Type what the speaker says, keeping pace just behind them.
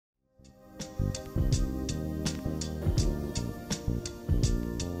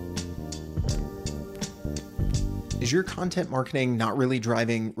Is your content marketing not really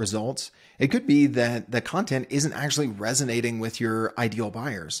driving results? It could be that the content isn't actually resonating with your ideal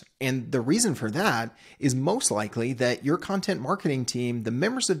buyers. And the reason for that is most likely that your content marketing team, the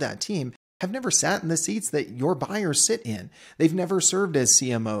members of that team, have never sat in the seats that your buyers sit in. They've never served as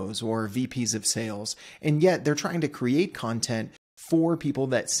CMOs or VPs of sales, and yet they're trying to create content for people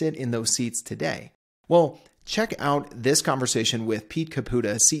that sit in those seats today. Well, check out this conversation with Pete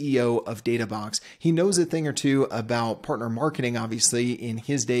Caputa, CEO of Databox. He knows a thing or two about partner marketing, obviously, in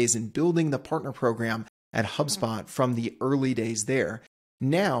his days in building the partner program at HubSpot from the early days there.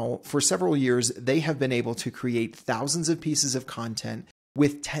 Now, for several years, they have been able to create thousands of pieces of content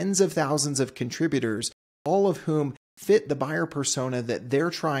with tens of thousands of contributors, all of whom fit the buyer persona that they're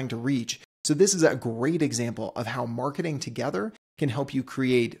trying to reach. So this is a great example of how marketing together can help you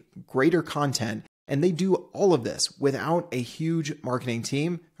create greater content. And they do all of this without a huge marketing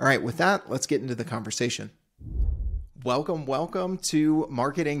team. All right, with that, let's get into the conversation. Welcome to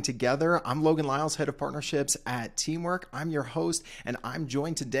Marketing Together. I'm Logan Lyles, Head of Partnerships at Teamwork. I'm your host, and I'm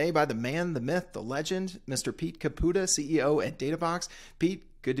joined today by the man, the myth, the legend, Mr. Pete Caputa, CEO at Databox. Pete,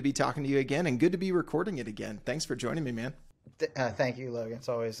 good to be talking to you again, and good to be recording it again. Thanks for joining me, man. Thank you, Logan. It's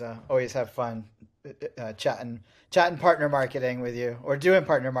always have fun chatting partner marketing with you, or doing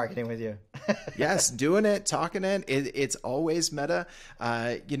partner marketing with you. Yes, doing it, talking it. It's always meta,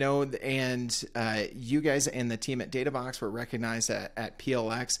 and you guys and the team at Databox were recognized at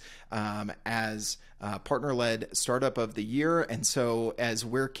PLX as partner-led startup of the year. And so as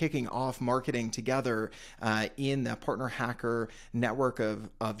we're kicking off marketing together in the Partner Hacker network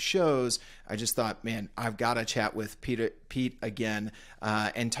of shows, I just thought, man, I've got to chat with Pete again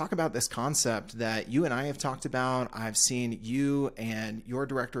and talk about this concept that you and I have talked about. I've seen you and your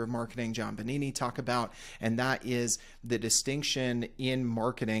director of marketing, John Bonini, talk about, and that is the distinction in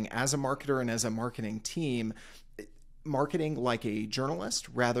marketing as a marketer and as a marketing team. Marketing like a journalist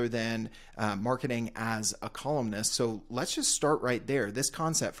rather than marketing as a columnist. So let's just start right there. This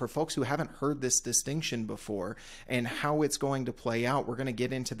concept for folks who haven't heard this distinction before and how it's going to play out. We're going to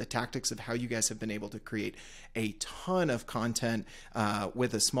get into the tactics of how you guys have been able to create a ton of content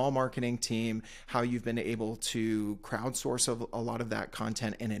with a small marketing team, how you've been able to crowdsource a lot of that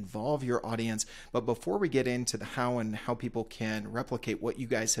content and involve your audience. But before we get into the how and how people can replicate what you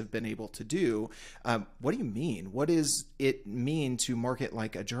guys have been able to do, what do you mean? What does it mean to market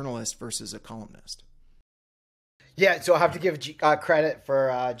like a journalist versus a columnist? Yeah, so I have to give credit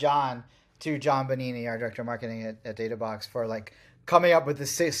for John Bonini, our director of marketing at Databox, for like coming up with the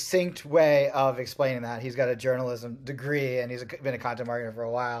succinct way of explaining that. He's got a journalism degree and he's been a content marketer for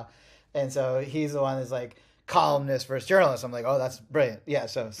a while, and so he's the one that's like columnist versus journalist. I'm like, oh, that's brilliant. Yeah,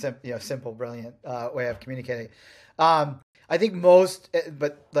 so simple, brilliant way of communicating. I think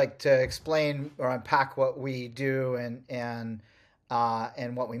but like to explain or unpack what we do and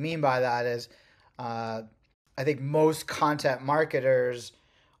what we mean by that is, I think most content marketers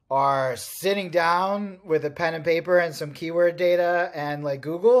are sitting down with a pen and paper and some keyword data and like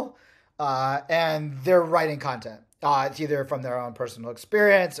Google, and they're writing content. It's either from their own personal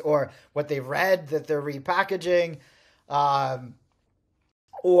experience or what they've read that they're repackaging.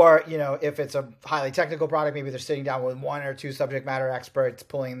 Or, if it's a highly technical product, maybe they're sitting down with one or two subject matter experts,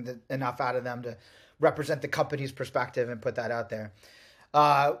 pulling enough out of them to represent the company's perspective and put that out there.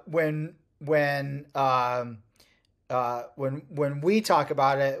 When we talk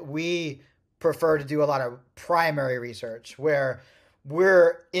about it, we prefer to do a lot of primary research where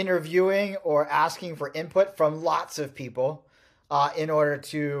we're interviewing or asking for input from lots of people in order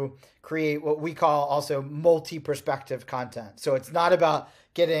to create what we call also multi-perspective content. So it's not about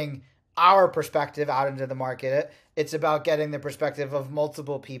getting our perspective out into the market. It's about getting the perspective of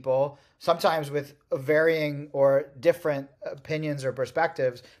multiple people, sometimes with varying or different opinions or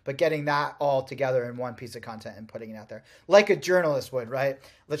perspectives, but getting that all together in one piece of content and putting it out there like a journalist would, right?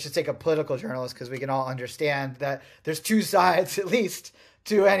 Let's just take a political journalist because we can all understand that there's two sides at least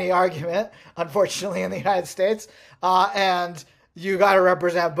to any argument, unfortunately, in the United States. And you got to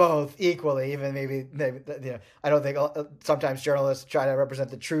represent both equally, even maybe I don't think sometimes journalists try to represent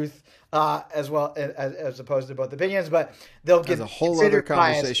the truth as well as opposed to both opinions, but they'll get a whole other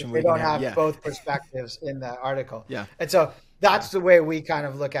conversation. If they don't have both perspectives in the article. Yeah. And so that's the way we kind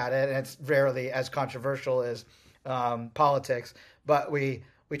of look at it. And it's rarely as controversial as politics, but we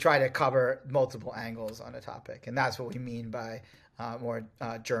try to cover multiple angles on a topic. And that's what we mean by more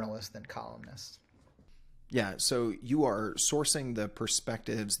journalists than columnists. Yeah, so you are sourcing the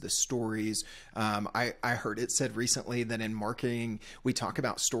perspectives, the stories. I heard it said recently that in marketing, we talk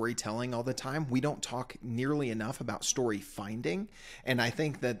about storytelling all the time. We don't talk nearly enough about story finding. And I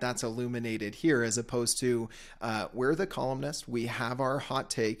think that that's illuminated here as opposed to we're the columnist. We have our hot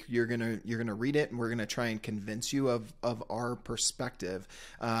take. You're gonna read it and we're going to try and convince you of our perspective.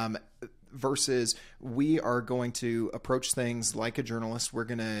 Versus we are going to approach things like a journalist. We're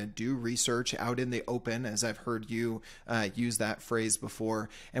going to do research out in the open, as I've heard you use that phrase before.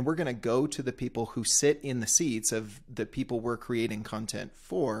 And we're going to go to the people who sit in the seats of the people we're creating content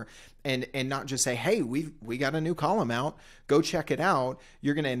for, and not just say, hey, we got a new column out, go check it out.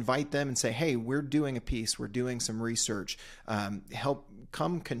 You're going to invite them and say, hey, we're doing a piece, we're doing some research, help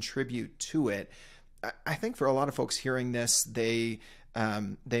come contribute to it. I think for a lot of folks hearing this, they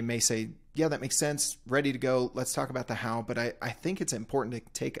may say, yeah, that makes sense. Ready to go. Let's talk about the how. But I think it's important to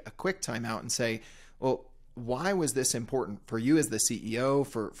take a quick time out and say, well, why was this important for you as the CEO,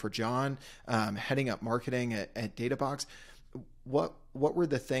 for John, heading up marketing at Databox? What were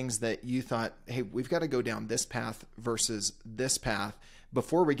the things that you thought, hey, we've got to go down this path versus this path?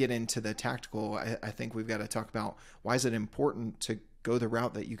 Before we get into the tactical, I think we've got to talk about why is it important to go the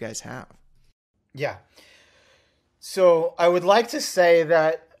route that you guys have? Yeah. So I would like to say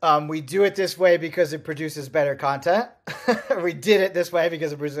that we do it this way because it produces better content. We did it this way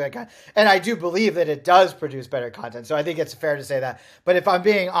because it produces better content. And I do believe that it does produce better content. So I think it's fair to say that. But if I'm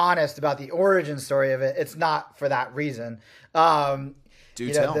being honest about the origin story of it, it's not for that reason.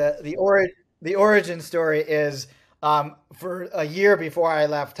 Do tell. The origin story is for a year before I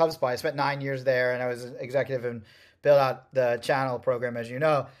left HubSpot. I spent 9 years there and I was an executive and built out the channel program, as you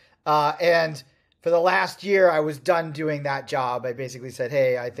know. And for the last year, I was done doing that job. I basically said,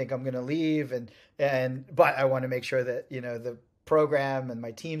 hey, I think I'm going to leave. But I want to make sure that, the program and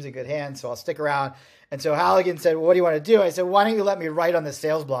my team's in good hands. So I'll stick around. And so Halligan said, well, what do you want to do? I said, why don't you let me write on the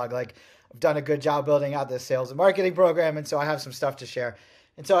sales blog? Like I've done a good job building out this sales and marketing program. And so I have some stuff to share.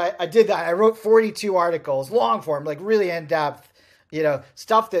 And so I did that. I wrote 42 articles, long form, like really in depth,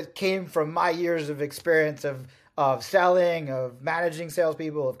 stuff that came from my years of experience of selling, of managing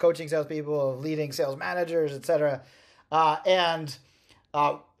salespeople, of coaching salespeople, of leading sales managers, et cetera. And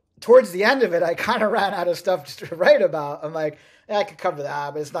towards the end of it, I kind of ran out of stuff to write about. I'm like, I could cover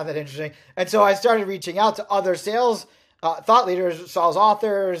that, but it's not that interesting. And so I started reaching out to other sales thought leaders, sales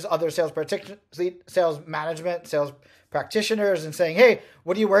authors, other sales management, sales practitioners, and saying, hey,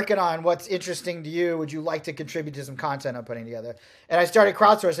 what are you working on? What's interesting to you? Would you like to contribute to some content I'm putting together? And I started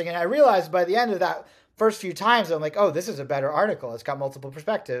crowdsourcing, and I realized by the end of that first few times, I'm like, oh, this is a better article. It's got multiple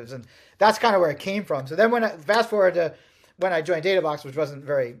perspectives. And that's kind of where it came from. So then fast forward to when I joined Databox, which wasn't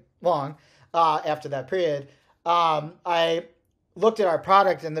very long after that period, I looked at our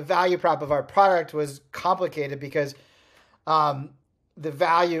product, and the value prop of our product was complicated because the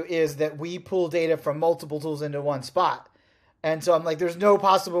value is that we pull data from multiple tools into one spot. And so I'm like, there's no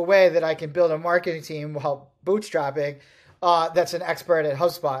possible way that I can build a marketing team while bootstrapping that's an expert at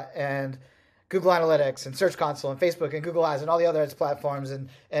HubSpot and Google Analytics and Search Console and Facebook and Google Ads and all the other ads platforms and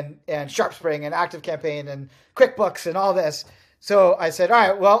SharpSpring and ActiveCampaign and QuickBooks and all this. So I said, all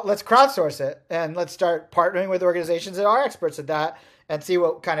right, well, let's crowdsource it and let's start partnering with organizations that are experts at that and see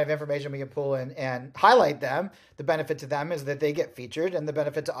what kind of information we can pull in and highlight them. The benefit to them is that they get featured, and the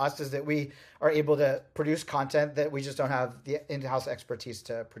benefit to us is that we are able to produce content that we just don't have the in-house expertise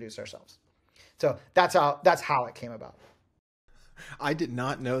to produce ourselves. So that's how it came about. I did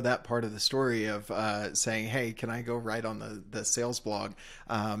not know that part of the story of saying, hey, can I go write on the sales blog?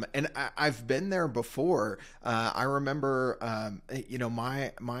 And I've been there before. I remember,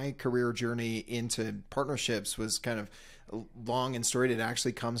 my career journey into partnerships was kind of long and storied. It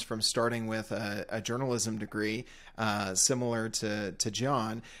actually comes from starting with a journalism degree, similar to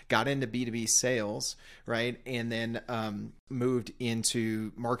John, got into B2B sales, right? And then moved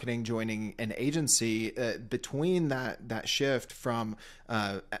into marketing, joining an agency. Between that shift from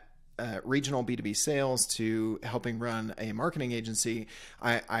regional B2B sales to helping run a marketing agency,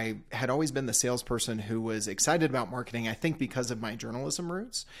 I had always been the salesperson who was excited about marketing, I think because of my journalism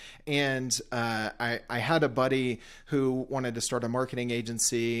roots. And I had a buddy who wanted to start a marketing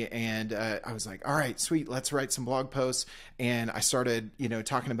agency, and I was like, all right, sweet, let's write some blog posts. And I started,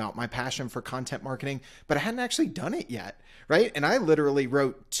 talking about my passion for content marketing, but I hadn't actually done it yet, right? And I literally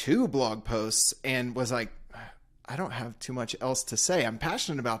wrote 2 blog posts and was like, I don't have too much else to say. I'm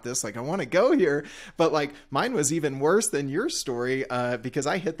passionate about this. Like, I want to go here, but like mine was even worse than your story because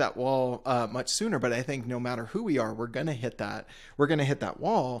I hit that wall much sooner. But I think no matter who we are, we're gonna hit that. We're gonna hit that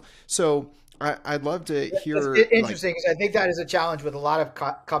wall. So I'd love to It's hear like, interesting because I think that is a challenge with a lot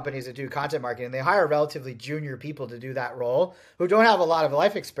of companies that do content marketing. They hire relatively junior people to do that role who don't have a lot of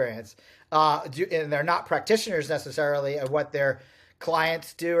life experience, and they're not practitioners necessarily of what their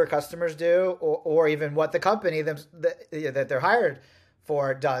clients do or customers do, or even what the company that they're hired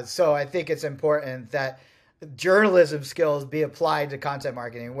for does. So I think it's important that journalism skills be applied to content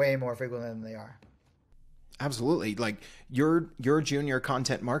marketing way more frequently than they are. absolutely. Like your junior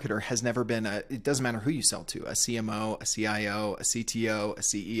content marketer has never been it doesn't matter who you sell to, a CMO, a CIO, a CTO, a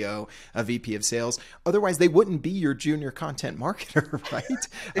CEO, a VP of sales. Otherwise they wouldn't be your junior content marketer, right?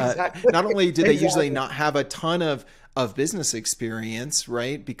 Exactly. Not only do they usually Exactly. not have a ton of business experience,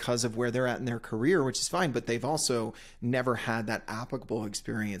 right? Because of where they're at in their career, which is fine, but they've also never had that applicable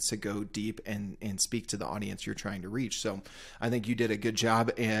experience to go deep and speak to the audience you're trying to reach. So I think you did a good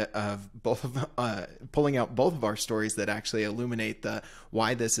job of both of pulling out both of our stories that actually illuminate the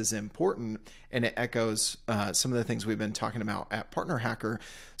why this is important, and it echoes some of the things we've been talking about at Partner Hacker.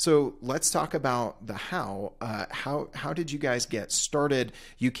 So let's talk about the how. How did you guys get started?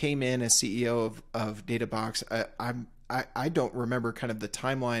 You came in as CEO of Databox. I don't remember kind of the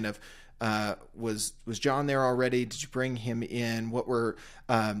timeline of was John there already? Did you bring him in? What were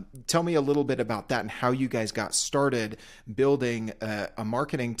tell me a little bit about that and how you guys got started building a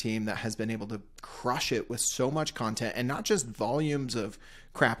marketing team that has been able to crush it with so much content, and not just volumes of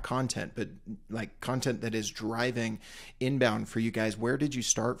crap content, but like content that is driving inbound for you guys. Where did you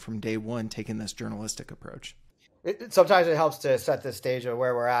start from day one taking this journalistic approach? Sometimes it helps to set the stage of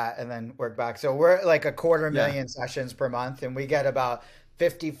where we're at and then work back. So we're like a quarter Yeah. million sessions per month, and we get about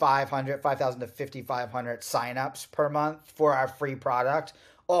 5,000 to 5,500 signups per month for our free product,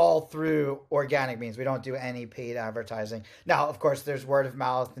 all through organic means. We don't do any paid advertising. Now, of course, there's word of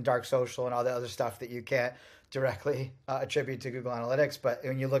mouth and dark social and all the other stuff that you can't directly attribute to Google Analytics. But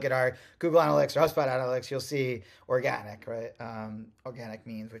when you look at our Google Analytics or HubSpot Analytics, you'll see organic, right? Organic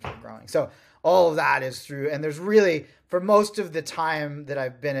means which are growing. So all of that is through. And there's really, for most of the time that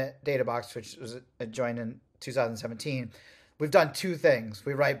I've been at Databox, which was I joined in 2017, we've done two things.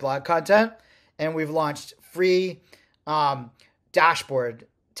 We write blog content, and we've launched free dashboard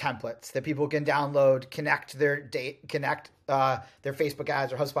templates that people can download, connect their Facebook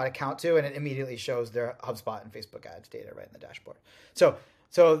ads or HubSpot account to, and it immediately shows their HubSpot and Facebook ads data right in the dashboard. So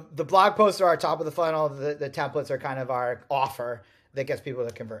the blog posts are our top of the funnel. The templates are kind of our offer that gets people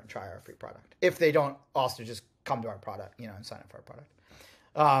to convert and try our free product, if they don't also just come to our product, and sign up for our product.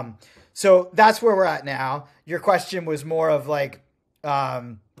 So that's where we're at now. Your question was more of like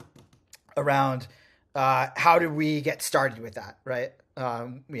around how did we get started with that, right?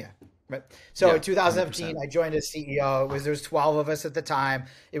 Yeah. Right. So Yeah, in 2017, 100%. I joined as CEO. There was 12 of us at the time.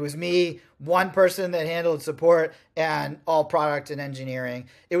 It was me, one person that handled support, and all product and engineering.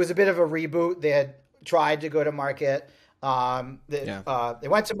 It was a bit of a reboot. They had tried to go to market. Yeah. They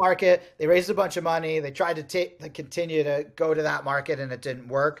went to market. They raised a bunch of money. They tried to continue to go to that market, and it didn't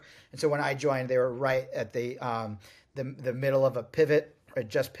work. And so when I joined, they were right at the middle of a pivot, or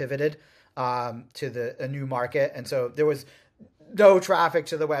just pivoted to a new market. And so there was no traffic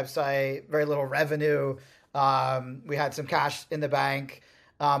to the website, very little revenue. We had some cash in the bank,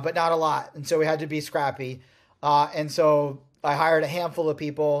 but not a lot. And so we had to be scrappy. And so I hired a handful of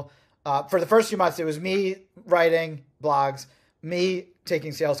people. For the first few months, it was me writing blogs, me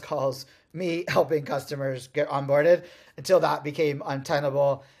taking sales calls, me helping customers get onboarded, until that became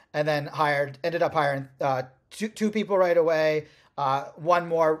untenable. And then ended up hiring two people right away, one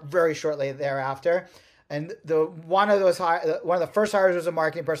more very shortly thereafter. And one of the first hires was a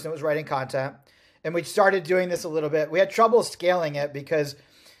marketing person that was writing content, and we started doing this a little bit. We had trouble scaling it because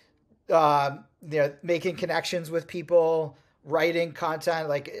making connections with people, writing content,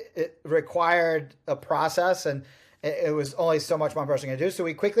 like it required a process, and it was only so much one person could do. So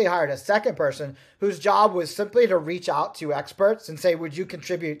we quickly hired a second person whose job was simply to reach out to experts and say, "Would you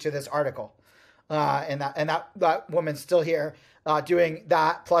contribute to this article?" And that woman's still here doing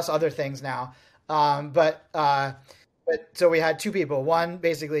that plus other things now. But so we had two people, one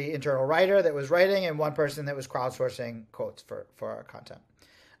basically internal writer that was writing, and one person that was crowdsourcing quotes for our content.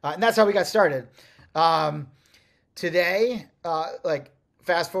 And that's how we got started. Today, like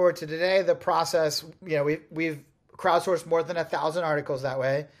fast forward to today, the process, we've crowdsourced more than 1,000 articles that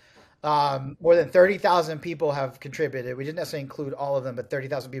way. More than 30,000 people have contributed. We didn't necessarily include all of them, but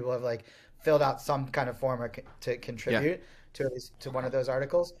 30,000 people have like filled out some kind of form to Yeah. contribute to at least to one of those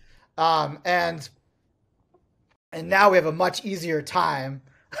articles. And And now we have a much easier time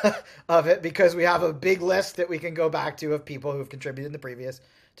of it because we have a big list that we can go back to of people who've contributed in the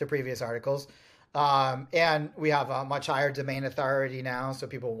previous articles. And we have a much higher domain authority now, so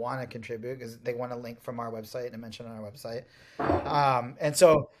people want to contribute because they want to link from our website and mention on our website.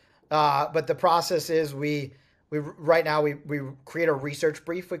 But the process is we right now we create a research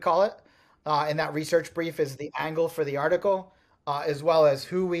brief, we call it, and that research brief is the angle for the article, as well as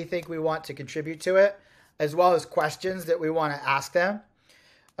who we think we want to contribute to it, as well as questions that we want to ask them.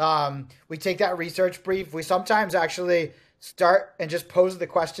 We take that research brief. We sometimes actually start and just pose the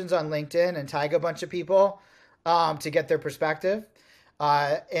questions on LinkedIn and tag a bunch of people to get their perspective.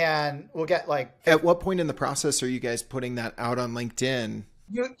 And we'll get like... At what point in the process are you guys putting that out on LinkedIn?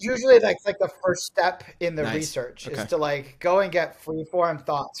 Usually that's like the first step in the Nice. research Okay. is to like go and get free form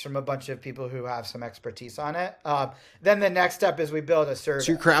thoughts from a bunch of people who have some expertise on it. Then the next step is we build a survey.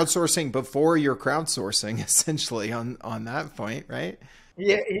 So you're crowdsourcing before you're crowdsourcing, essentially, on that point, right?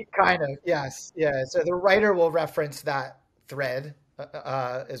 Yeah, kind of. Yes. Yeah. So the writer will reference that thread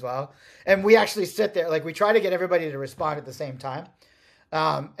as well. And we actually sit there, like we try to get everybody to respond at the same time.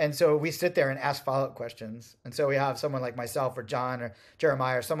 And so we sit there and ask follow-up questions. And so we have someone like myself or John or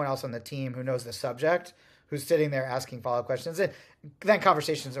Jeremiah or someone else on the team who knows the subject, who's sitting there asking follow-up questions. And then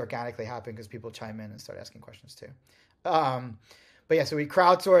conversations organically happen because people chime in and start asking questions too. But yeah, so we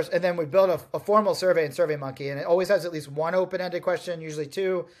crowdsource and then we build a formal survey in SurveyMonkey, and it always has at least one open-ended question, usually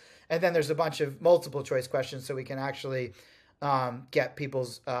two. And then there's a bunch of multiple choice questions so we can actually get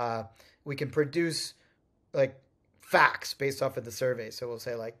people's, we can produce like facts based off of the survey. So we'll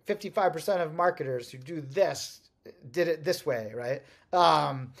say like 55% of marketers who do this did it this way, right?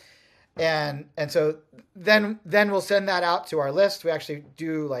 And so then we'll send that out to our list. We actually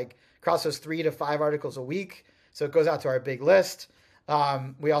do like crowdsource 3 to 5 articles a week. So it goes out to our big list.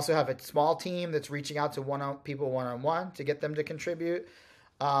 We also have a small team that's reaching out to people one-on-one to get them to contribute.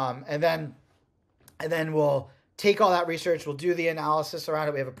 And then we'll take all that research. We'll do the analysis around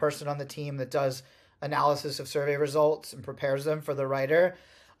it. We have a person on the team that does analysis of survey results and prepares them for the writer.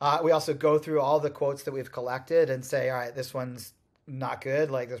 We also go through all the quotes that we've collected and say, all right, this one's not good.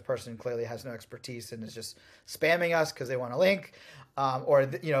 Like this person clearly has no expertise and is just spamming us because they want a link. Or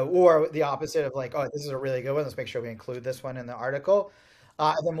the opposite of like, oh, this is a really good one. Let's make sure we include this one in the article.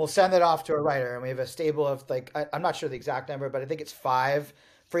 And then we'll send it off to a writer. And we have a stable of like, I'm not sure the exact number, but I think it's 5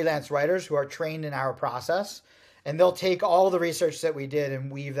 freelance writers who are trained in our process. And they'll take all the research that we did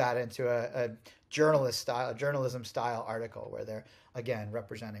and weave that into a journalism style article where they're, again,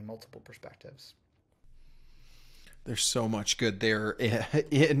 representing multiple perspectives. There's so much good there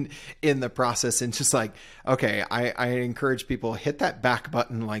in the process, and just like, okay, I encourage people hit that back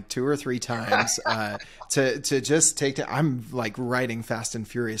button like 2 or 3 times to just take it. I'm like writing fast and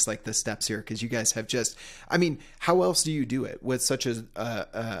furious like the steps here because you guys have just, I mean, how else do you do it with such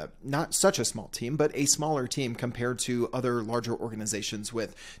a not such a small team, but a smaller team compared to other larger organizations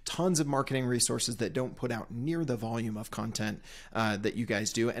with tons of marketing resources that don't put out near the volume of content that you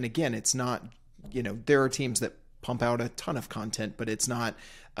guys do. And again, it's not, there are teams that pump out a ton of content, but it's not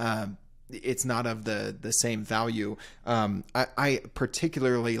of the same value. I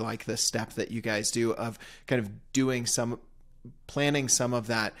particularly like the step that you guys do of kind of planning some of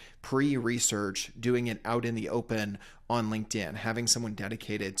that pre-research, doing it out in the open on LinkedIn, having someone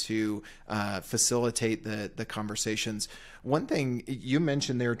dedicated to facilitate the conversations. One thing you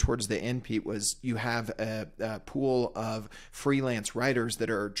mentioned there towards the end, Pete, was you have a pool of freelance writers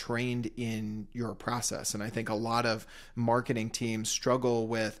that are trained in your process. And I think a lot of marketing teams struggle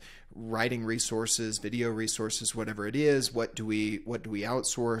with writing resources, video resources, whatever it is. What do we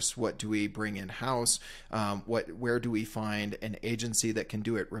outsource? What do we bring in house? Where do we find an agency that can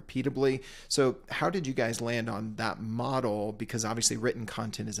do it repeatably? So how did you guys land on that model? Because obviously written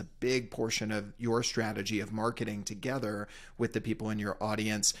content is a big portion of your strategy of marketing together with the people in your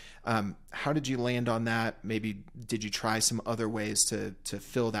audience. How did you land on that? Maybe did you try some other ways to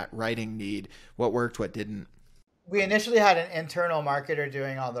fill that writing need? What worked, what didn't? We initially had an internal marketer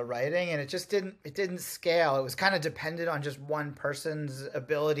doing all the writing, and it didn't scale. It was kind of dependent on just one person's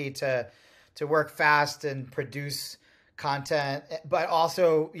ability to work fast and produce content, but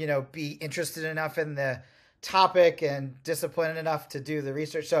also, be interested enough in the topic and disciplined enough to do the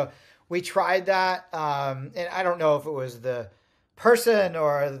research. So we tried that. And I don't know if it was the person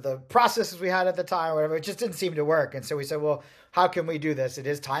or the processes we had at the time or whatever, it just didn't seem to work. And so we said, well, how can we do this? It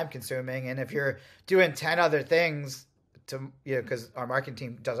is time consuming. And if you're doing 10 other things because our marketing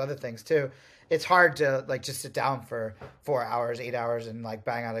team does other things too, it's hard to like just sit down for 4 hours, 8 hours and like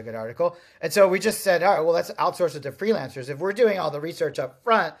bang out a good article. And so we just said, all right, well, let's outsource it to freelancers. If we're doing all the research up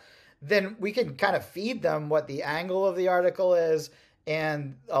front, then we can kind of feed them what the angle of the article is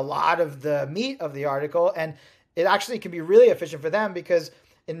and a lot of the meat of the article. And it actually can be really efficient for them because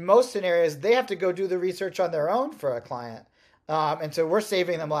in most scenarios, they have to go do the research on their own for a client. And so we're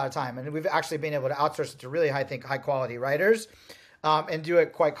saving them a lot of time. And we've actually been able to outsource it to really, high quality writers and do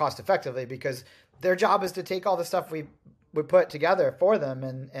it quite cost effectively because their job is to take all the stuff we put together for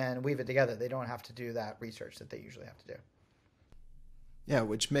them and weave it together. They don't have to do that research that they usually have to do. Yeah,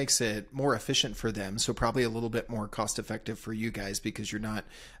 which makes it more efficient for them. So probably a little bit more cost effective for you guys because you're not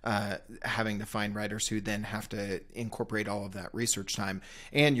having to find writers who then have to incorporate all of that research time,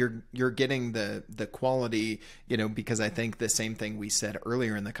 and you're getting the quality. Because I think the same thing we said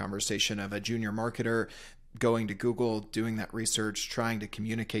earlier in the conversation of a junior marketer going to Google, doing that research, trying to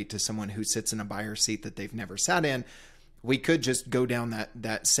communicate to someone who sits in a buyer seat that they've never sat in. We could just go down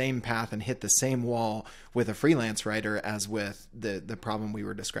that same path and hit the same wall with a freelance writer as with the problem we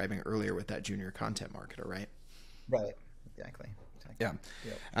were describing earlier with that junior content marketer, right? Right. Exactly. Yeah,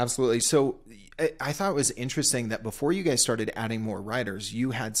 yep. Absolutely. So I thought it was interesting that before you guys started adding more writers, you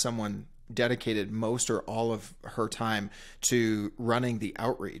had someone dedicated most or all of her time to running the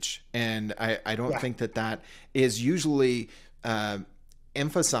outreach. And I don't think that is usually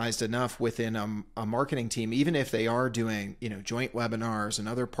emphasized enough within a marketing team, even if they are doing, joint webinars and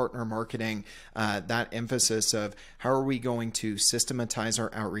other partner marketing, that emphasis of how are we going to systematize our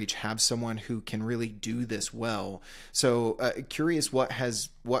outreach, have someone who can really do this well. So curious what has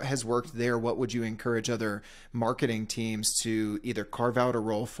worked there. What would you encourage other marketing teams to either carve out a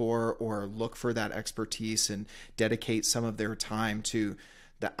role for or look for that expertise and dedicate some of their time to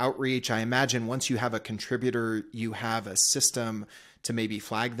the outreach? I imagine once you have a contributor, you have a system to maybe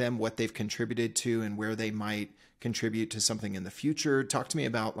flag them, what they've contributed to and where they might contribute to something in the future. Talk to me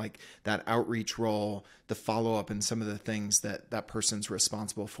about like that outreach role, the follow-up, and some of the things that person's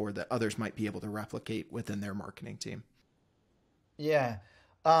responsible for that others might be able to replicate within their marketing team. Yeah.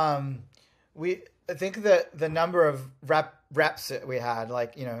 I think that the number of reps that we had,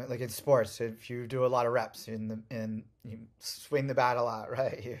 like in sports, if you do a lot of reps and you swing the bat a lot,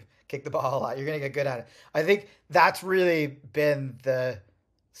 right? You kick the ball a lot, you're going to get good at it. I think that's really been the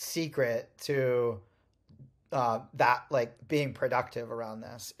secret to that, like being productive around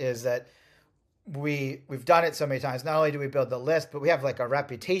this, is that we've done it so many times. Not only do we build the list, but we have like a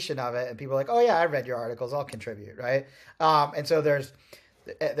reputation of it, and people are like, oh yeah, I read your articles, I'll contribute, right? And so there's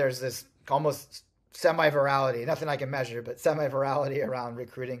this almost semi-virality, nothing I can measure, but semi-virality around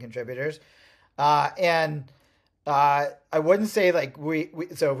recruiting contributors. I wouldn't say like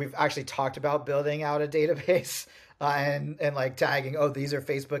so we've actually talked about building out a database and like tagging, oh, these are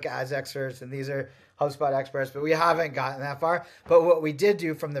Facebook ads experts and these are HubSpot experts, but we haven't gotten that far. But what we did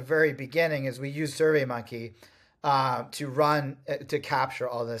do from the very beginning is we used SurveyMonkey to capture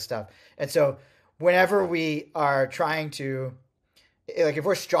all this stuff. And so whenever we are trying to, like, if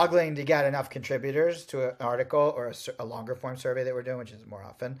we're struggling to get enough contributors to an article or a longer form survey that we're doing, which is more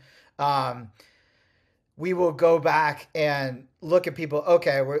often, we will go back and look at people.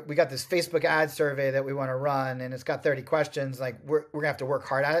 Okay, we got this Facebook ad survey that we want to run, and it's got 30 questions. Like we're gonna have to work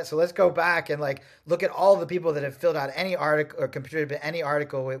hard at it. So let's go back and like look at all the people that have filled out any article or contributed to any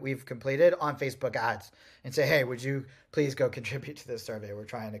article we've completed on Facebook ads, and say, hey, would you please go contribute to this survey? We're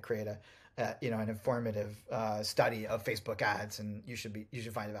trying to create an informative study of Facebook ads, and you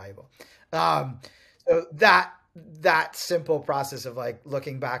should find it valuable. So that simple process of like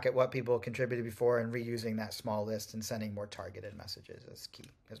looking back at what people contributed before and reusing that small list and sending more targeted messages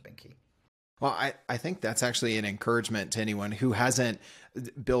has been key. Well, I think that's actually an encouragement to anyone who hasn't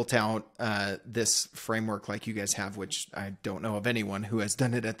built out this framework like you guys have, which I don't know of anyone who has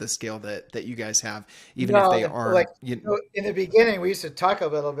done it at the scale that you guys have, even if they are like, in the beginning, we used to talk a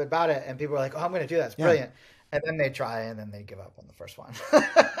little bit about it and people were like, oh, I'm going to do that. It's brilliant. And then they try and then they give up on the first one.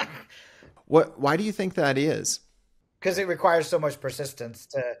 Why do you think that is? Because it requires so much persistence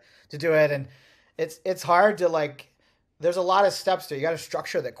to do it. And it's hard to like, there's a lot of steps to it. You got to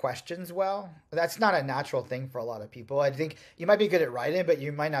structure the questions well. That's not a natural thing for a lot of people. I think you might be good at writing, but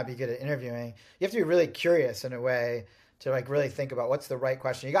you might not be good at interviewing. You have to be really curious in a way to like really think about what's the right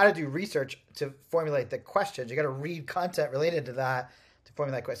question. You got to do research to formulate the questions. You got to read content related to that to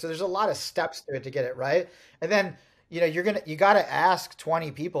formulate questions. So there's a lot of steps to it to get it right. And then, you got to ask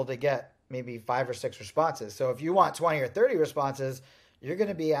 20 people to get maybe 5 or 6 responses. So if you want 20 or 30 responses, you're going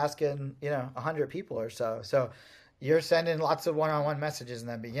to be asking, 100 people or so. So you're sending lots of one-on-one messages in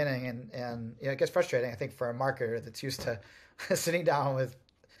the beginning, and it gets frustrating, I think, for a marketer that's used to sitting down with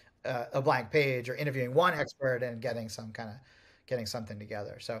a blank page or interviewing one expert and getting something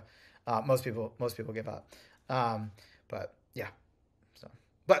together. So most people give up. But yeah.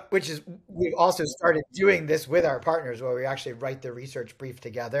 but which is, we've also started doing this with our partners where we actually write the research brief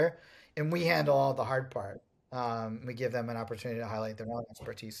together and we handle all the hard part. We give them an opportunity to highlight their own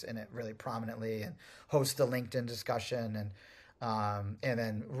expertise in it really prominently and host the LinkedIn discussion and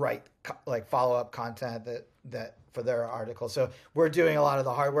then write like follow up content that for their article. So we're doing a lot of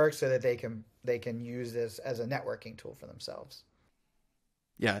the hard work so that they can use this as a networking tool for themselves.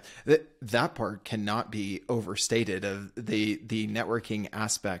 Yeah, that part cannot be overstated of the networking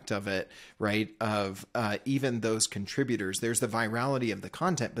aspect of it, right? Of even those contributors, there's the virality of the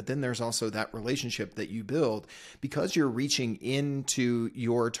content, but then there's also that relationship that you build because you're reaching into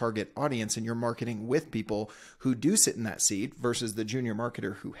your target audience and you're marketing with people who do sit in that seat versus the junior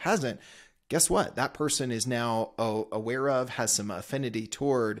marketer who hasn't. Guess what? That person is now aware of, has some affinity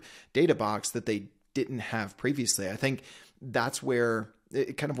toward Databox that they didn't have previously. I think that's where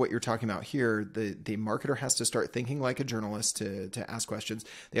kind of what you're talking about here, the marketer has to start thinking like a journalist to ask questions.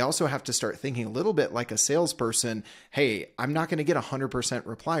 They also have to start thinking a little bit like a salesperson. Hey, I'm not going to get 100%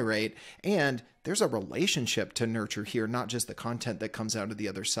 reply rate. And there's a relationship to nurture here, not just the content that comes out of the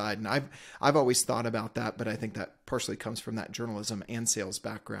other side. And I've always thought about that, but I think that partially comes from that journalism and sales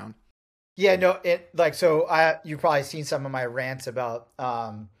background. Yeah, no, you've probably seen some of my rants about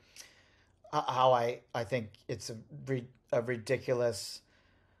how I think it's a ridiculous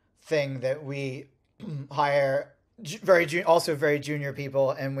thing that we hire very junior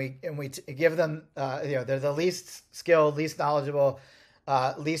people and we give them they're the least skilled, least knowledgeable,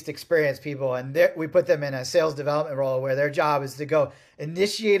 least experienced people, and we put them in a sales development role where their job is to go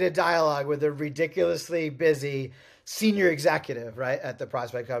initiate a dialogue with a ridiculously busy senior executive, right, at the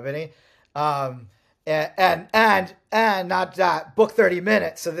prospect company. And not that, book 30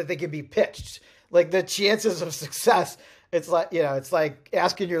 minutes so that they can be pitched. Like the chances of success, it's like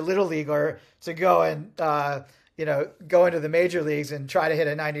asking your little leaguer to go and go into the major leagues and try to hit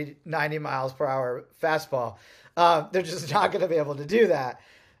a 90 miles per hour fastball. They're just not going to be able to do that.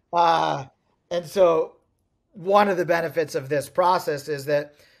 And so one of the benefits of this process is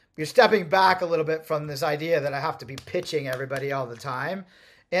that you're stepping back a little bit from this idea that I have to be pitching everybody all the time.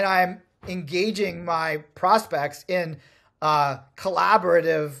 And I'm engaging my prospects in a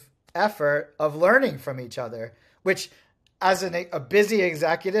collaborative effort of learning from each other, which as a busy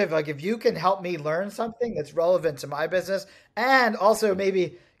executive, like if you can help me learn something that's relevant to my business and also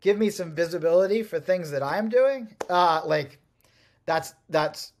maybe give me some visibility for things that I'm doing, like that's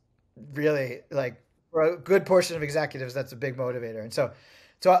really, like, for a good portion of executives, that's a big motivator. And so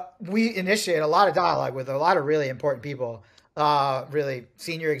we initiate a lot of dialogue with a lot of really important people, really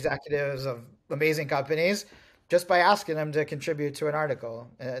senior executives of amazing companies, just by asking them to contribute to an article.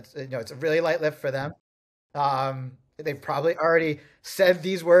 And it's a really light lift for them. They've probably already said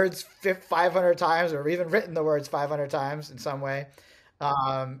these words 500 times or even written the words 500 times in some way.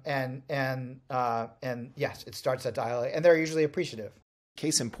 And yes, it starts that dialogue and they're usually appreciative.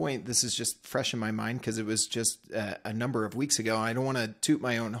 Case in point, this is just fresh in my mind because it was just a number of weeks ago. I don't want to toot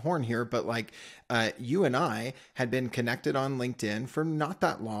my own horn here, but like you and I had been connected on LinkedIn for not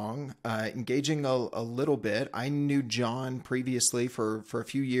that long, engaging a little bit. I knew John previously for a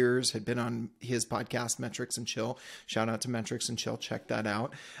few years, had been on his podcast, Metrics and Chill. Shout out to Metrics and Chill. Check that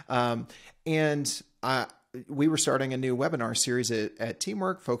out. We were starting a new webinar series at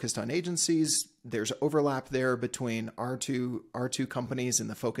Teamwork focused on agencies. There's overlap there between our two companies and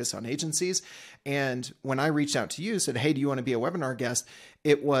the focus on agencies. And when I reached out to you, said, hey, do you want to be a webinar guest?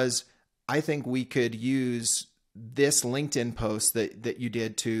 It was, I think we could use this LinkedIn post that you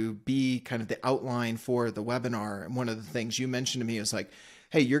did to be kind of the outline for the webinar. And one of the things you mentioned to me was like,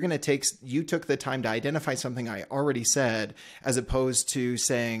 hey, you took the time to identify something I already said, as opposed to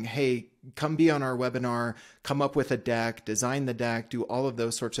saying, hey, come be on our webinar, come up with a deck, design the deck, do all of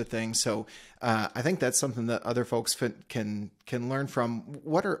those sorts of things. So I think that's something that other folks can learn from.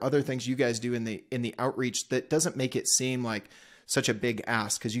 What are other things you guys do in the outreach that doesn't make it seem like such a big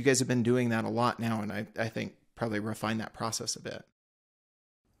ask? Because you guys have been doing that a lot now, and I think probably refine that process a bit.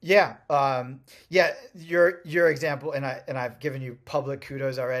 Yeah. Your example, and I've given you public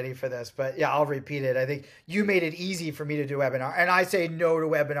kudos already for this, but yeah, I'll repeat it. I think you made it easy for me to do webinar, and I say no to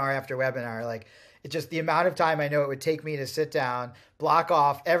webinar after webinar. Like, it's just the amount of time I know it would take me to sit down, block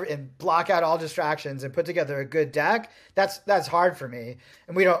off and block out all distractions and put together a good deck. That's hard for me.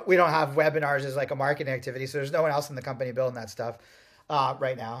 And we don't have webinars as like a marketing activity. So there's no one else in the company building that stuff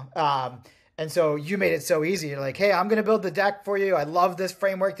right now. And so you made it so easy. You're like, hey, I'm going to build the deck for you. I love this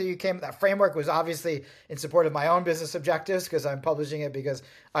framework that you came. That framework was obviously in support of my own business objectives because I'm publishing it because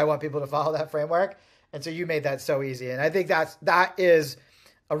I want people to follow that framework. And so you made that so easy. And I think that is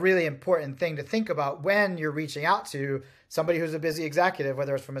a really important thing to think about when you're reaching out to somebody who's a busy executive,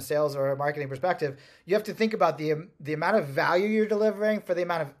 whether it's from a sales or a marketing perspective, you have to think about the amount of value you're delivering for the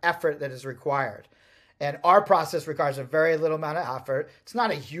amount of effort that is required. And our process requires a very little amount of effort. It's not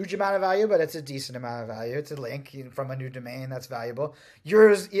a huge amount of value, but it's a decent amount of value. It's a link from a new domain that's valuable.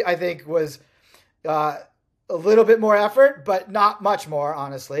 Yours, I think, was a little bit more effort, but not much more,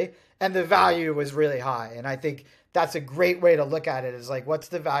 honestly. And the value was really high. And I think that's a great way to look at it, is like, what's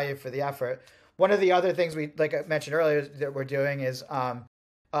the value for the effort? One of the other things like I mentioned earlier, that we're doing is the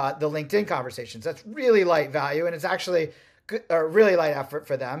LinkedIn conversations. That's really light value. And it's actually a really light effort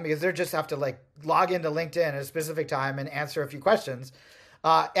for them, because they just have to like log into LinkedIn at a specific time and answer a few questions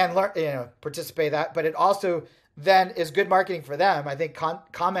and learn, participate that. But it also then is good marketing for them. I think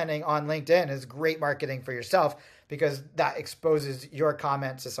commenting on LinkedIn is great marketing for yourself, because that exposes your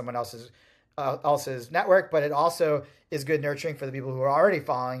comments to someone else's network. But it also is good nurturing for the people who are already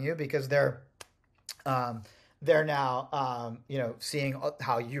following you, because they're now seeing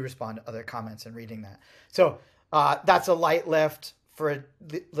how you respond to other comments and reading that. So that's a light lift for a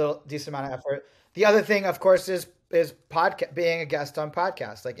little decent amount of effort. The other thing, of course, is being a guest on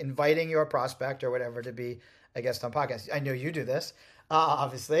podcasts, like inviting your prospect or whatever to be a guest on podcasts. I know you do this,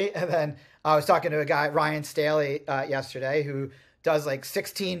 obviously. And then I was talking to a guy, Ryan Staley, yesterday, who does like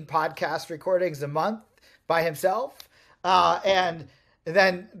 16 podcast recordings a month by himself. And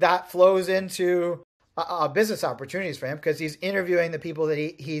then that flows into business opportunities for him, because he's interviewing the people that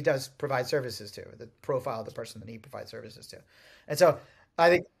he does provide services to, the profile of the person that he provides services to. And so I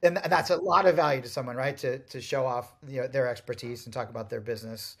think, and that's a lot of value to someone, right? To show off their expertise and talk about their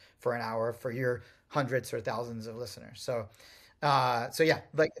business for an hour for your hundreds or thousands of listeners. So yeah,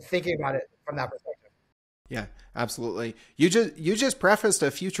 like thinking about it from that perspective. Yeah, absolutely. You just prefaced a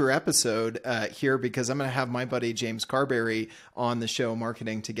future episode here, because I'm going to have my buddy James Carberry on the show,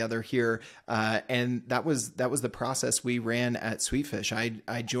 Marketing Together here, and that was the process we ran at Sweetfish.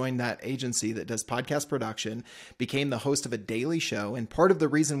 I joined that agency that does podcast production, became the host of a daily show, and part of the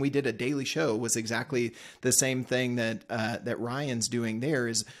reason we did a daily show was exactly the same thing that Ryan's doing there,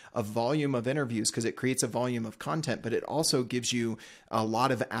 is a volume of interviews, because it creates a volume of content, but it also gives you a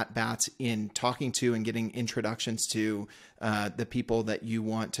lot of at-bats in talking to and getting introductions to the people that you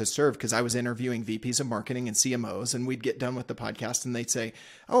want to serve. Because I was interviewing VPs of marketing and CMOs, and we'd get done with the podcast and they'd say,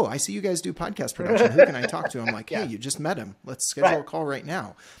 "Oh, I see you guys do podcast production. Who can I talk to?" I'm like, "Hey, you just met him. Let's schedule a call right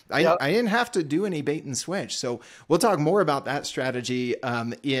now." I didn't have to do any bait and switch. So we'll talk more about that strategy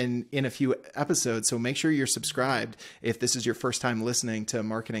in a few episodes. So make sure you're subscribed if this is your first time listening to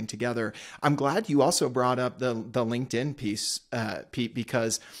Marketing Together. I'm glad you also brought up the LinkedIn piece, Pete,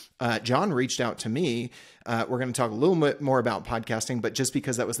 because John reached out to me. We're going to talk a little bit more about podcasting, but just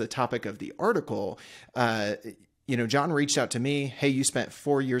because that was the topic of the article, John reached out to me. "Hey, you spent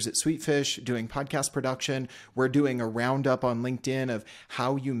 4 years at Sweetfish doing podcast production. We're doing a roundup on LinkedIn of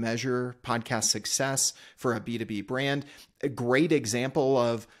how you measure podcast success for a B2B brand." A great example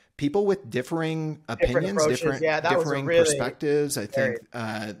of people with differing opinions, differing perspectives. I think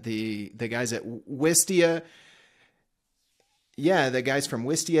the guys at Wistia. Yeah, the guys from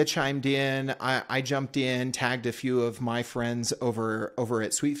Wistia chimed in. I jumped in, tagged a few of my friends over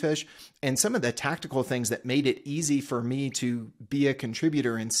at Sweetfish, and some of the tactical things that made it easy for me to be a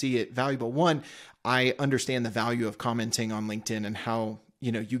contributor and see it valuable. One, I understand the value of commenting on LinkedIn and how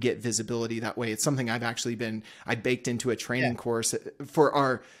you get visibility that way. It's something I baked into a training course for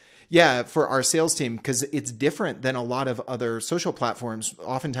our sales team, because it's different than a lot of other social platforms.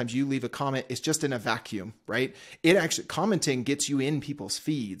 Oftentimes you leave a comment, it's just in a vacuum, right? Commenting gets you in people's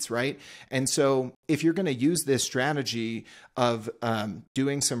feeds, right? And so if you're going to use this strategy of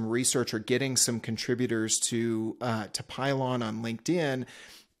doing some research or getting some contributors to pile on LinkedIn,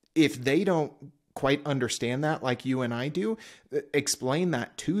 if they don't quite understand that like you and I do, explain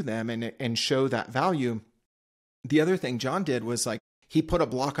that to them and show that value. The other thing John did was he put a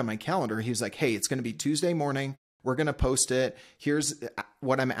block on my calendar. He was like, "Hey, it's going to be Tuesday morning. We're going to post it. Here's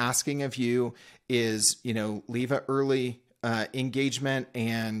what I'm asking of you is, leave an early engagement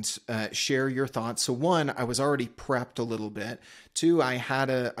and share your thoughts." So one, I was already prepped a little bit. Two, I had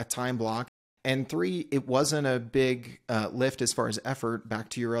a time block. And three, it wasn't a big lift as far as effort. Back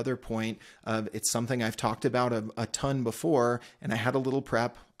to your other point of it's something I've talked about a ton before, and I had a little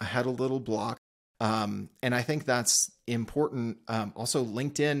prep. I had a little block. And I think that's important. Also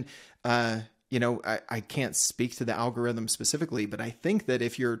LinkedIn, I can't speak to the algorithm specifically, but I think that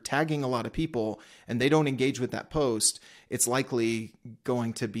if you're tagging a lot of people and they don't engage with that post, it's likely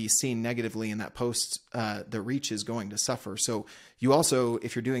going to be seen negatively in that post. The reach is going to suffer. So you also,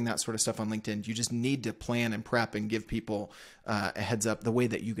 if you're doing that sort of stuff on LinkedIn, you just need to plan and prep and give people a heads up the way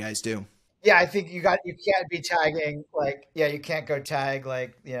that you guys do. Yeah, I think you can't be tagging like, yeah, you can't go tag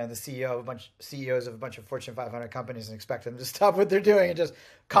like, the CEO of a bunch CEOs of a bunch of Fortune 500 companies and expect them to stop what they're doing and just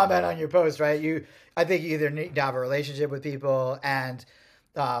comment on your post, right? I think you either need to have a relationship with people and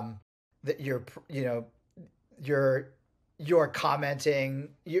um that you're you're commenting,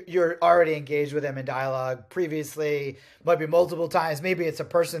 you're already engaged with them in dialogue previously, might be multiple times. Maybe it's a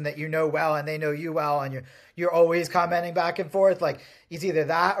person that you know well and they know you well, and you're always commenting back and forth. Like it's either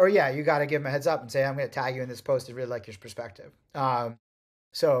that or yeah, you got to give them a heads up and say, I'm going to tag you in this post. I really like your perspective.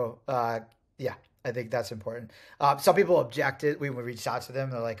 So yeah, I think that's important. Some people objected. We reached out to them.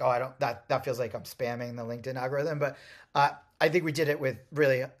 They're like, oh, I don't. That feels like I'm spamming the LinkedIn algorithm. But I think we did it with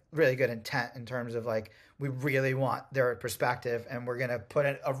really really good intent in terms of like we really want their perspective, and we're gonna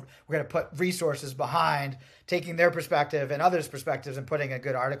put resources behind taking their perspective and others' perspectives and putting a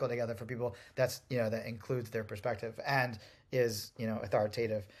good article together for people that includes their perspective and is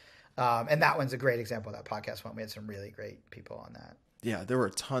authoritative. And that one's a great example of that podcast one. We had some really great people on that. Yeah, there were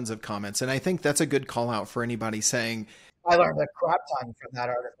tons of comments. And I think that's a good call out for anybody saying, I learned a crap ton from that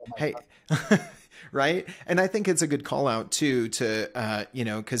article hey, myself. right. And I think it's a good call out too, to,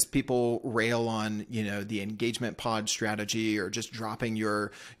 cause people rail on, the engagement pod strategy or just dropping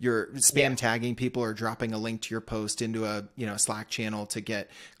your spam tagging people or dropping a link to your post into a, Slack channel to get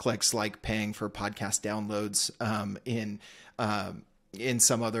clicks, like paying for podcast downloads, in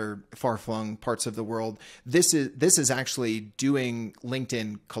some other far-flung parts of the world. This is actually doing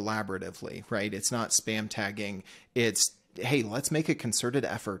LinkedIn collaboratively, right? It's not spam tagging. It's, hey, let's make a concerted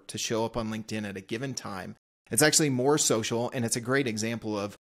effort to show up on LinkedIn at a given time. It's actually more social, and it's a great example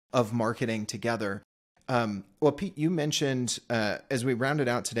of marketing together. Well, Pete, you mentioned, as we round it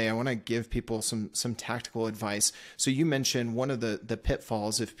out today, I want to give people some tactical advice. So you mentioned one of the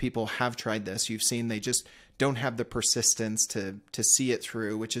pitfalls, if people have tried this, you've seen they just don't have the persistence to see it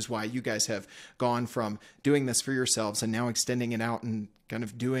through, which is why you guys have gone from doing this for yourselves and now extending it out and kind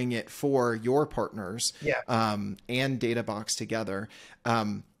of doing it for your partners, and Databox together.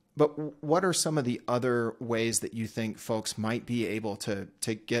 But what are some of the other ways that you think folks might be able to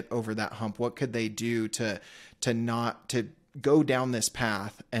get over that hump? What could they do to go down this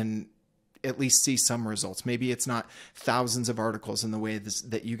path and at least see some results? Maybe it's not thousands of articles in the way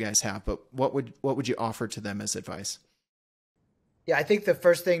that you guys have, but what would you offer to them as advice? Yeah, I think the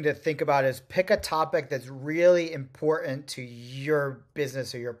first thing to think about is pick a topic that's really important to your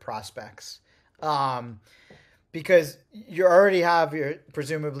business or your prospects. Because you already have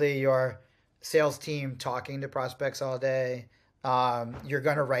presumably your sales team talking to prospects all day. You're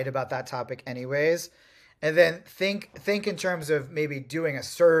going to write about that topic anyways. And then think in terms of maybe doing a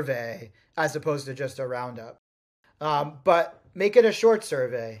survey as opposed to just a roundup. But make it a short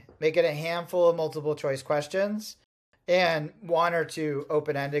survey. Make it a handful of multiple choice questions and one or two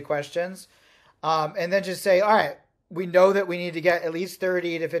open-ended questions. And then just say, all right, we know that we need to get at least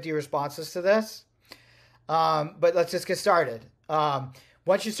 30 to 50 responses to this. But let's just get started.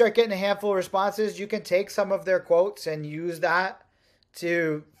 Once you start getting a handful of responses, you can take some of their quotes and use that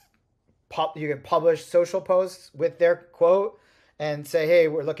you can publish social posts with their quote and say, hey,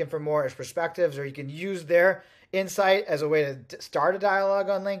 we're looking for more as perspectives, or you can use their insight as a way to start a dialogue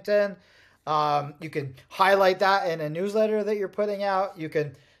on LinkedIn. You can highlight that in a newsletter that you're putting out. You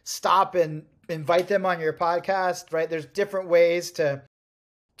can stop and invite them on your podcast, right? There's different ways to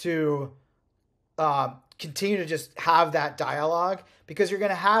continue to just have that dialogue, because you're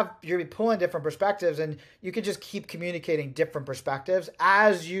going to be pulling different perspectives, and you can just keep communicating different perspectives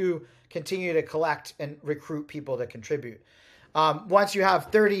as you continue to collect and recruit people to contribute. Once you have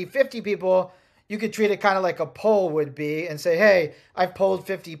 30, 50 people, you could treat it kind of like a poll would be and say, hey, I've polled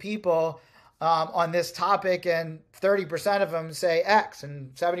 50 people on this topic, and 30% of them say X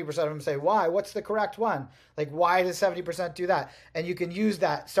and 70% of them say Y. What's the correct one? Like, why does 70% do that? And you can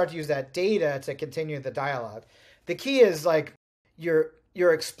start to use that data to continue the dialogue. The key is like you're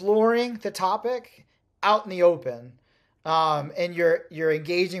exploring the topic out in the open, and you're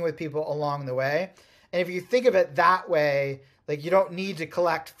engaging with people along the way. And if you think of it that way, like, you don't need to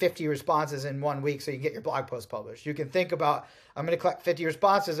collect 50 responses in 1 week so you can get your blog post published. You can think about, I'm going to collect 50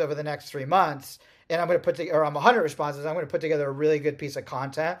 responses over the next 3 months, and I'm 100 responses. I'm going to put together a really good piece of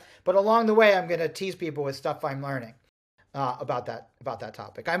content. But along the way, I'm going to tease people with stuff I'm learning about that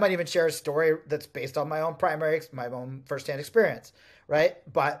topic. I might even share a story that's based on my own firsthand experience, right?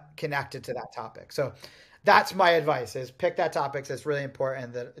 But connected to that topic. So that's my advice: is pick that topic that's really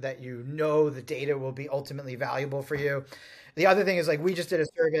important, that the data will be ultimately valuable for you. The other thing is, like, we just did a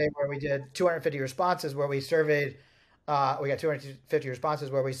survey where we did 250 responses where we surveyed, we got 250 responses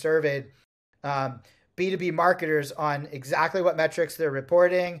where we surveyed B2B marketers on exactly what metrics they're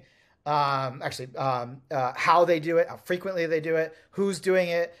reporting, how they do it, how frequently they do it, who's doing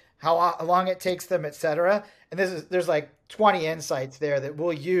it, how long it takes them, etc. And there's like 20 insights there that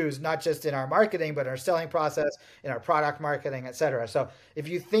we'll use not just in our marketing, but in our selling process, in our product marketing, etc. So if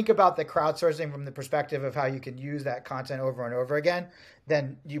you think about the crowdsourcing from the perspective of how you can use that content over and over again,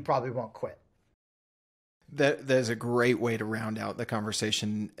 then you probably won't quit. That is a great way to round out the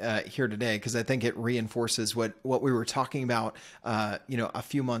conversation here today, because I think it reinforces what we were talking about, a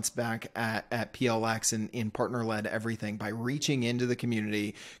few months back at PLX in partner-led everything. By reaching into the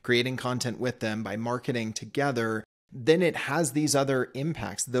community, creating content with them, by marketing together, then it has these other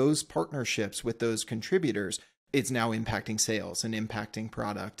impacts. Those partnerships with those contributors, it's now impacting sales and impacting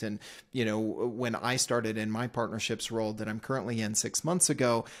product. And, when I started in my partnerships role that I'm currently in 6 months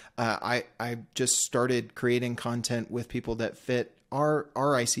ago, I just started creating content with people that fit our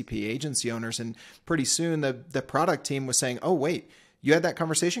ICP agency owners. And pretty soon the product team was saying, oh, wait, you had that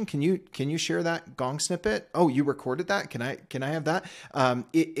conversation. Can you share that Gong snippet? Oh, you recorded that. Can I have that?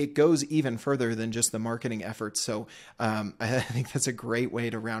 It goes even further than just the marketing efforts. So I think that's a great way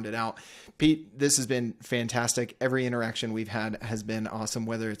to round it out. Pete, this has been fantastic. Every interaction we've had has been awesome,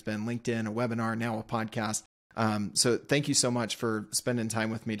 whether it's been LinkedIn, a webinar, now a podcast. So thank you so much for spending time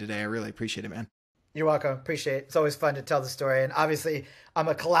with me today. I really appreciate it, man. You're welcome. Appreciate it. It's always fun to tell the story. And obviously I'm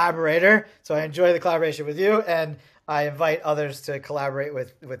a collaborator, so I enjoy the collaboration with you. And I invite others to collaborate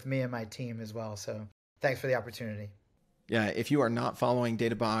with me and my team as well. So thanks for the opportunity. Yeah, if you are not following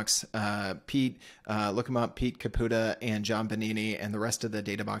Databox, Pete, look him up, Pete Caputa and John Bonini and the rest of the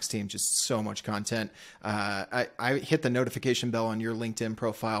Databox team, just so much content. I hit the notification bell on your LinkedIn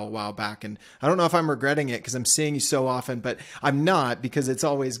profile a while back, and I don't know if I'm regretting it because I'm seeing you so often, but I'm not, because it's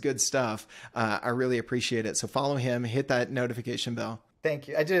always good stuff. I really appreciate it. So follow him, hit that notification bell. Thank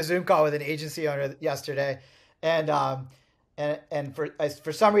you. I did a Zoom call with an agency owner yesterday. And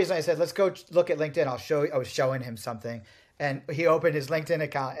for some reason I said, let's go look at LinkedIn. I was showing him something, and he opened his LinkedIn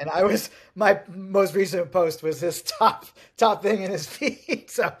account, and my most recent post was his top thing in his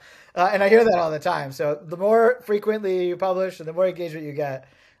feed. So, and I hear that all the time. So the more frequently you publish and the more engagement you get,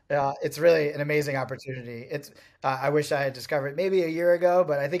 it's really an amazing opportunity. I wish I had discovered it maybe a year ago,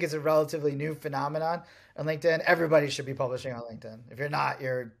 but I think it's a relatively new phenomenon on LinkedIn. Everybody should be publishing on LinkedIn. If you're not,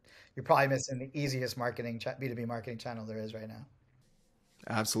 you're probably missing the easiest B2B marketing channel there is right now.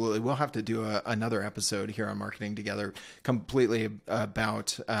 Absolutely. We'll have to do another episode here on Marketing Together completely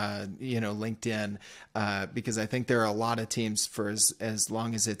about, LinkedIn, because I think there are a lot of teams for as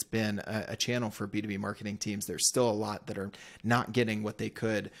long as it's been a channel for B2B marketing teams, there's still a lot that are not getting what they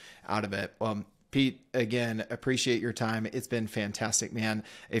could out of it. Pete, again, appreciate your time. It's been fantastic, man.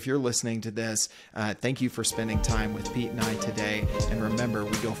 If you're listening to this, thank you for spending time with Pete and I today. And remember,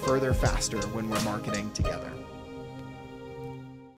 we go further faster when we're marketing together.